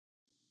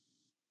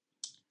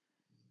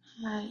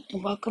Hi,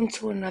 and welcome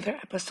to another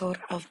episode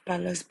of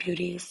Bella's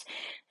Beauties.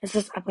 This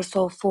is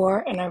episode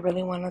 4, and I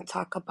really want to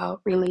talk about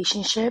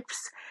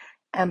relationships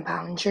and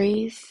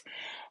boundaries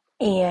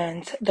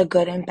and the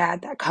good and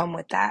bad that come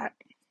with that.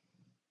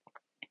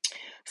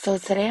 So,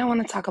 today I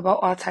want to talk about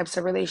all types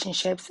of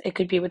relationships. It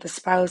could be with a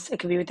spouse, it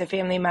could be with a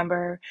family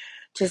member,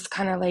 just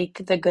kind of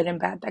like the good and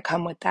bad that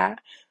come with that.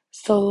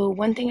 So,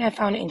 one thing I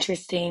found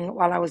interesting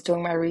while I was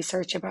doing my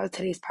research about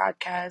today's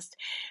podcast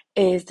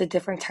is the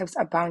different types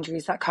of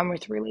boundaries that come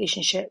with a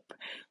relationship.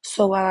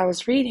 So, while I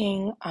was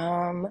reading,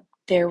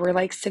 there were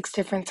like 6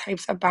 different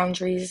types of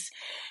boundaries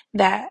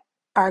that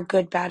are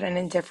good, bad, and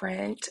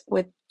indifferent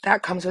with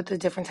that comes with the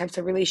different types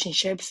of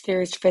relationships.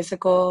 There's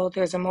physical,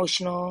 there's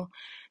emotional,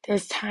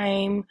 there's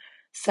time,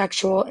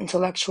 sexual,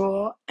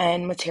 intellectual,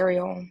 and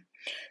material.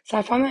 So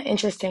I found that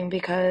interesting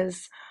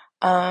because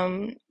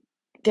um,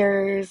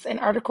 there's an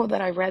article that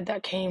I read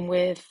that came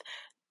with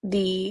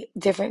the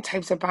different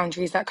types of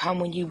boundaries that come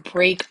when you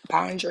break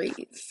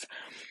boundaries.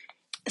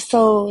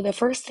 So the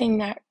first thing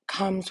that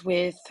comes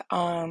with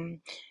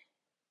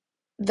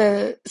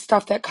the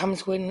stuff that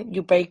comes when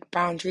you break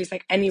boundaries,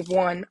 like any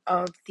one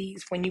of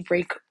these, when you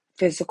break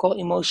physical,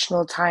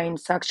 emotional, time,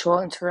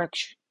 sexual,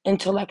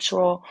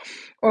 intellectual,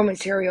 or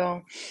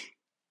material,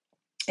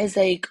 is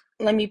like,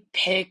 let me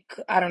pick,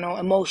 I don't know,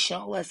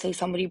 emotional. Let's say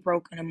somebody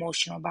broke an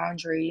emotional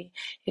boundary.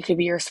 It could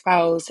be your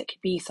spouse, it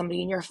could be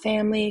somebody in your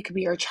family, it could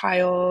be your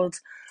child.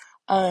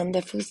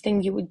 The first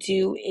thing you would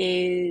do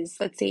is,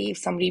 let's say if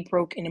somebody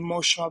broke an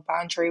emotional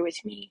boundary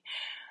with me,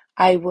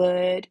 I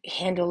would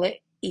handle it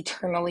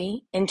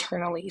internally.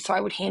 So I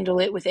would handle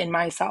it within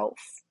myself,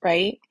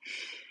 right?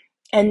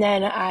 And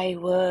then I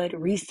would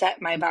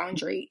reset my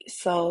boundary.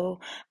 So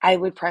I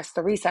would press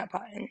the reset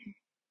button.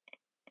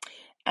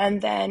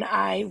 And then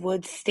I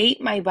would state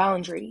my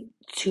boundary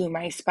to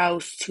my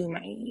spouse, to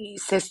my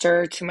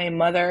sister, to my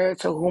mother,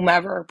 to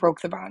whomever broke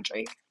the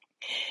boundary.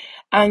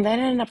 And then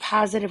in a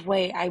positive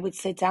way, I would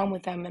sit down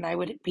with them and I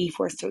would be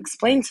forced to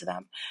explain to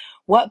them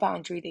what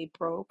boundary they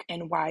broke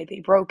and why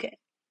they broke it,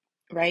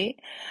 right?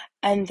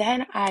 And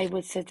then I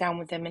would sit down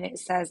with them and it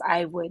says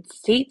I would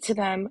state to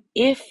them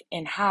if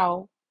and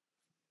how,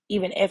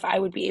 even if I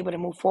would be able to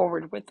move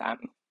forward with them.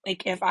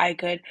 Like if I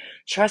could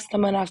trust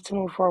them enough to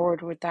move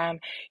forward with them,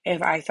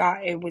 if I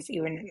thought it was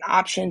even an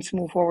option to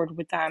move forward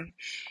with them.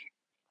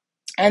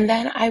 And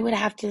then I would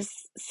have to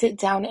sit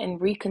down and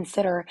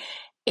reconsider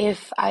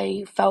if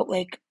I felt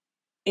like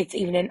it's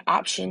even an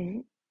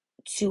option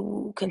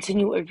to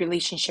continue a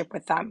relationship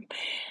with them.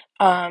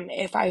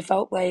 If I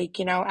felt like,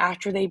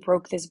 after they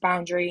broke this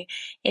boundary,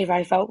 if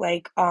I felt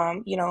like,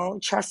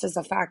 trust is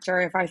a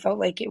factor, if I felt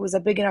like it was a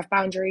big enough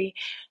boundary,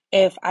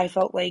 if I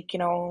felt like,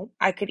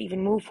 I could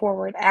even move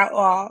forward at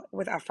all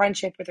with a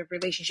friendship, with a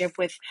relationship,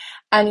 with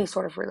any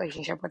sort of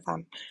relationship with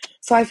them.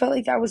 So I felt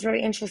like that was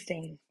very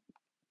interesting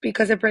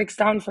because it breaks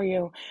down for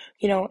you,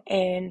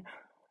 in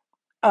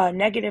a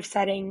negative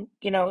setting,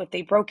 if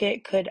they broke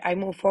it, could I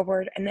move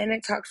forward? And then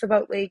it talks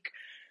about like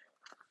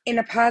in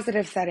a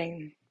positive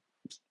setting,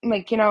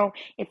 like,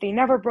 if they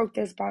never broke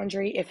this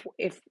boundary,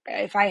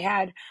 if I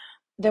had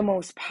the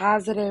most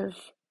positive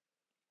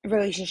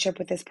relationship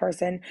with this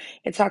person,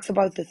 it talks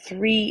about the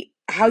three,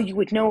 how you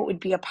would know it would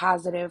be a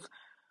positive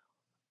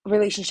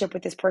relationship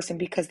with this person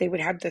because they would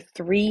have the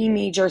 3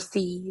 major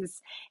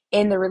C's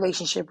in the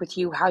relationship with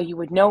you, how you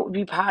would know it would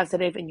be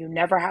positive and you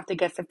never have to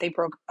guess if they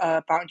broke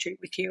a boundary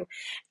with you.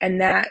 And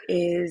that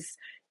is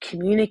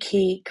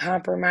communicate,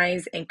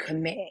 compromise, and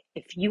commit.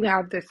 If you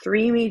have the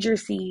 3 major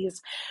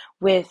C's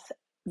with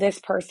this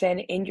person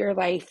in your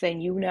life, then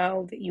you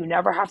know that you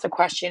never have to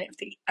question if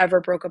they ever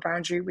broke a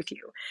boundary with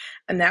you.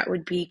 And that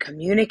would be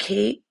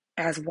communicate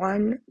as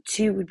one,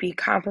 2 would be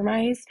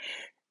compromise,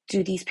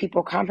 do these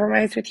people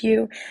compromise with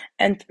you?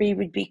 And 3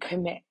 would be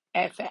commit.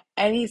 If at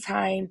any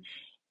time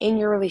in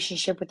your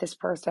relationship with this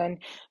person,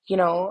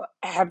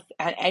 have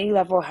at any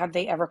level have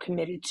they ever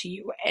committed to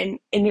you? And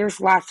there's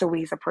lots of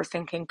ways a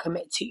person can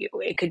commit to you.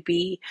 It could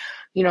be,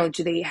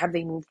 have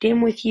they moved in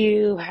with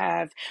you?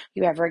 Have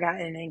you ever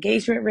gotten an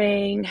engagement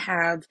ring?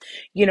 Have,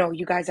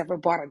 you guys ever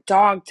bought a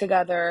dog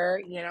together?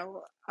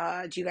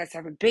 Do you guys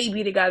have a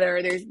baby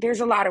together? There's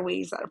a lot of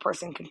ways that a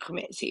person can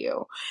commit to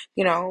you.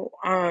 You know,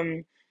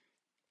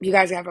 you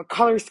guys have a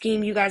color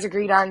scheme you guys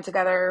agreed on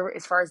together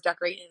as far as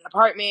decorating an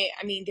apartment.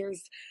 I mean,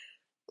 there's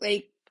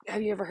like,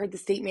 have you ever heard the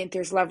statement,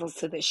 there's levels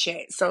to this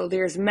shit? So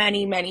there's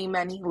many, many,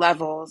 many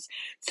levels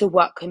to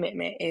what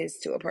commitment is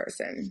to a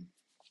person,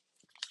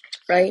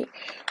 right?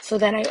 So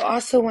then I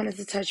also wanted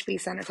to touch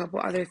base on a couple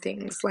other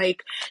things,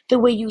 like the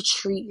way you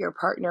treat your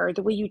partner,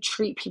 the way you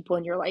treat people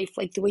in your life,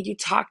 like the way you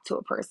talk to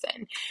a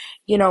person.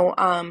 You know,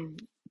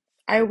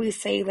 I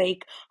always say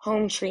like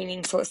home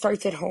training, so it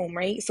starts at home,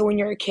 right? So when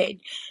you're a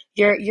kid,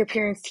 your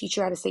parents teach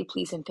you how to say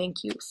please and thank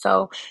you.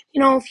 So,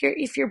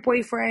 if your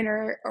boyfriend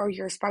or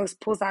your spouse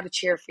pulls out a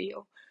chair for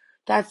you,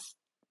 that's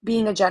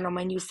being a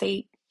gentleman. You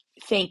say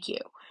thank you.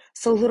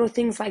 So little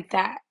things like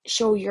that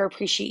show your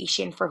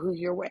appreciation for who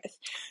you're with.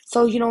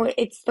 So,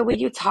 it's the way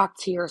you talk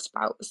to your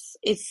spouse.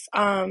 It's,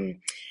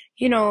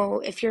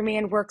 if your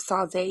man works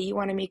all day, you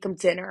want to make him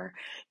dinner.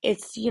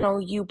 It's,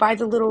 you buy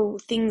the little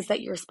things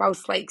that your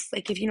spouse likes.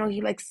 Like if you know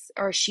he likes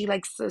or she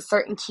likes a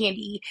certain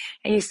candy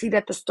and you see it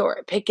at the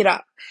store, pick it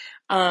up.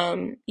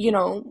 Um, you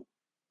know,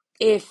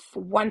 if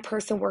one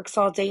person works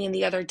all day and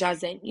the other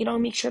doesn't,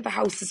 make sure the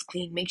house is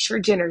clean, make sure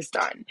dinner's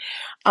done.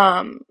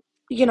 Um,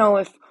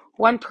 if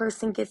one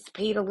person gets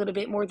paid a little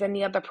bit more than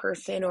the other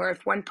person, or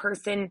if one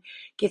person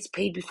gets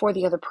paid before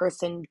the other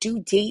person,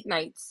 do date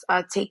nights.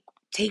 Take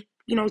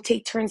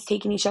turns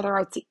taking each other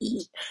out to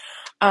eat.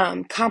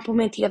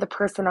 Compliment the other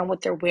person on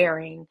what they're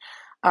wearing,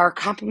 or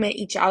compliment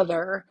each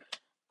other.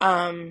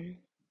 Um,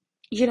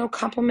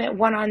 compliment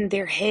one on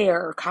their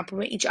hair,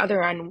 compliment each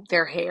other on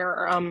their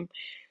hair.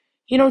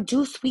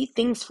 Do sweet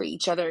things for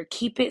each other.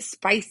 Keep it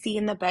spicy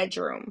in the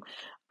bedroom.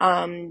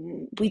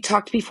 We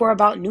talked before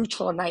about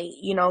neutral night.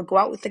 Go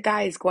out with the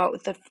guys, go out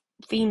with the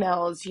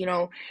females,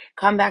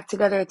 come back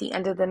together at the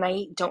end of the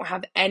night. Don't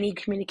have any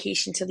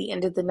communication till the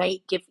end of the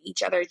night. Give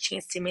each other a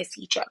chance to miss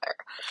each other.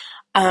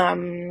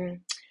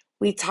 Um,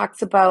 we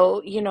talked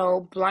about,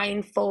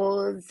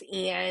 blindfolds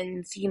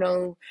and,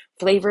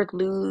 flavored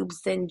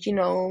lubes and,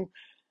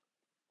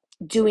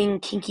 doing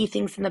kinky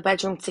things in the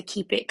bedroom to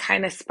keep it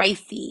kind of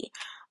spicy.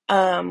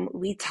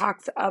 We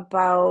talked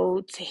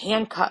about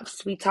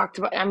handcuffs. We talked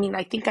about,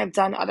 I think I've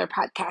done other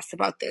podcasts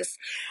about this.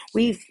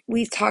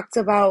 We've talked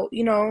about,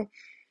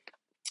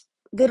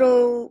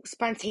 little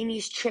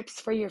spontaneous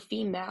trips for your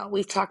female.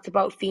 We've talked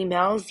about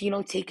females,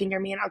 taking your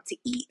man out to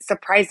eat,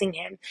 surprising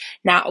him,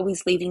 not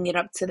always leaving it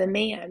up to the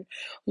man.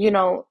 You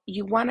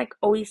want to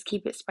always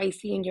keep it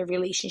spicy in your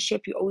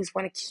relationship. You always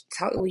want to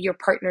tell your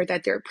partner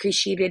that they're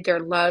appreciated, they're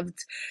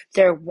loved,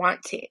 they're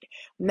wanted.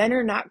 Men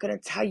are not going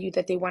to tell you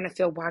that they want to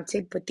feel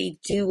wanted, but they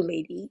do,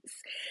 ladies.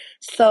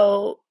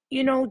 So,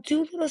 do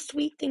little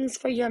sweet things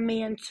for your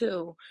man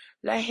too.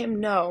 Let him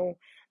know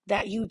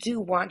that you do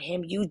want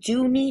him, you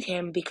do need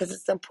him, because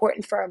it's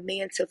important for a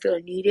man to feel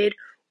needed,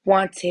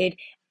 wanted,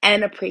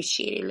 and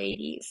appreciated,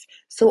 ladies.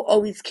 So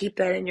always keep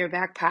that in your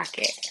back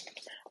pocket.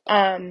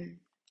 Um,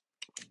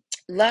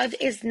 Love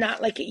is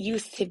not like it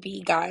used to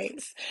be,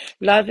 guys.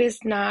 Love is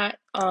not,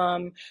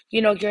 we're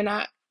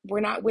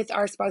not with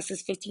our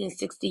spouses 50 and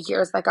 60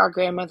 years like our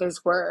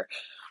grandmothers were.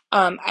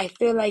 I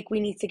feel like we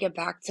need to get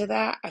back to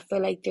that. I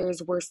feel like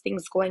there's worse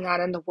things going on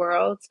in the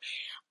world.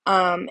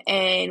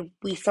 And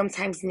we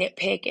sometimes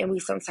nitpick and we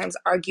sometimes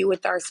argue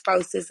with our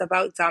spouses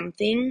about dumb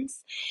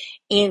things,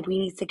 and we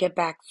need to get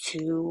back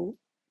to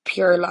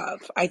pure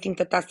love. I think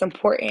that that's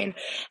important.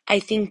 I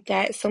think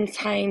that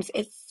sometimes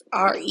it's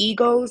our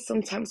egos.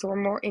 Sometimes we're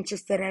more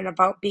interested in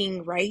about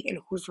being right and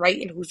who's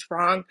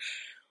wrong,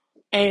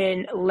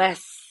 and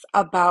less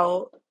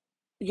about,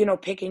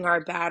 picking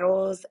our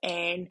battles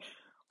and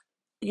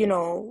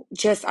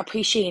just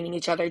appreciating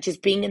each other,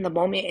 just being in the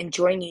moment,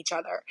 enjoying each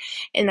other.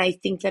 And I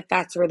think that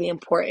that's really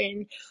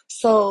important.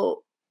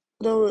 So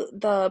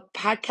the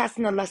podcast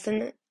and the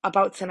lesson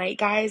about tonight,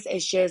 guys,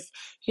 is just,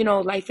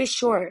 life is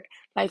short.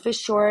 Life is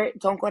short.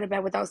 Don't go to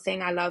bed without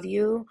saying I love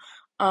you.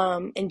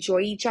 Enjoy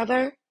each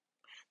other,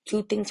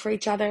 do things for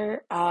each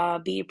other,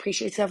 be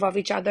appreciative of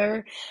each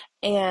other.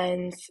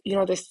 And,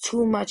 there's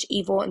too much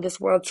evil in this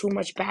world, too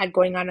much bad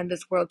going on in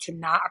this world to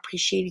not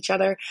appreciate each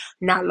other,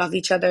 not love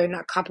each other,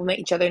 not compliment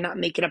each other, not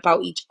make it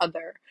about each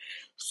other.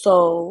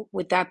 So,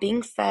 with that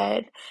being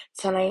said,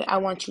 tonight I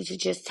want you to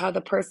just tell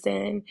the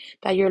person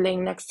that you're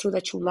laying next to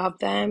that you love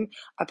them,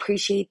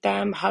 appreciate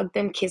them, hug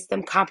them, kiss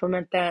them,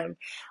 compliment them.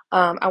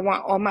 I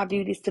want all my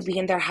beauties to be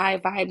in their high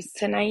vibes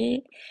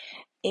tonight.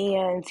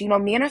 And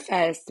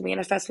manifest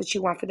what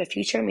you want for the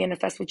future,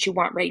 manifest what you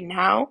want right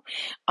now.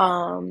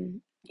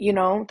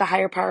 The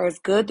higher power is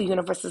good, the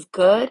universe is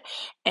good,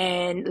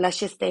 and let's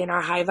just stay in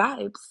our high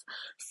vibes.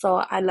 So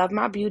I love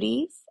my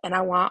beauties, and I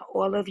want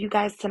all of you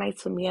guys tonight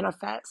to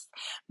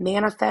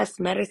manifest,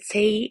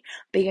 meditate,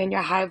 be in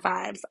your high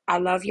vibes. I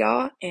love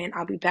y'all, and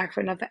I'll be back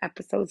for another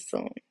episode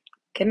soon.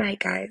 Good night,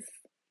 guys.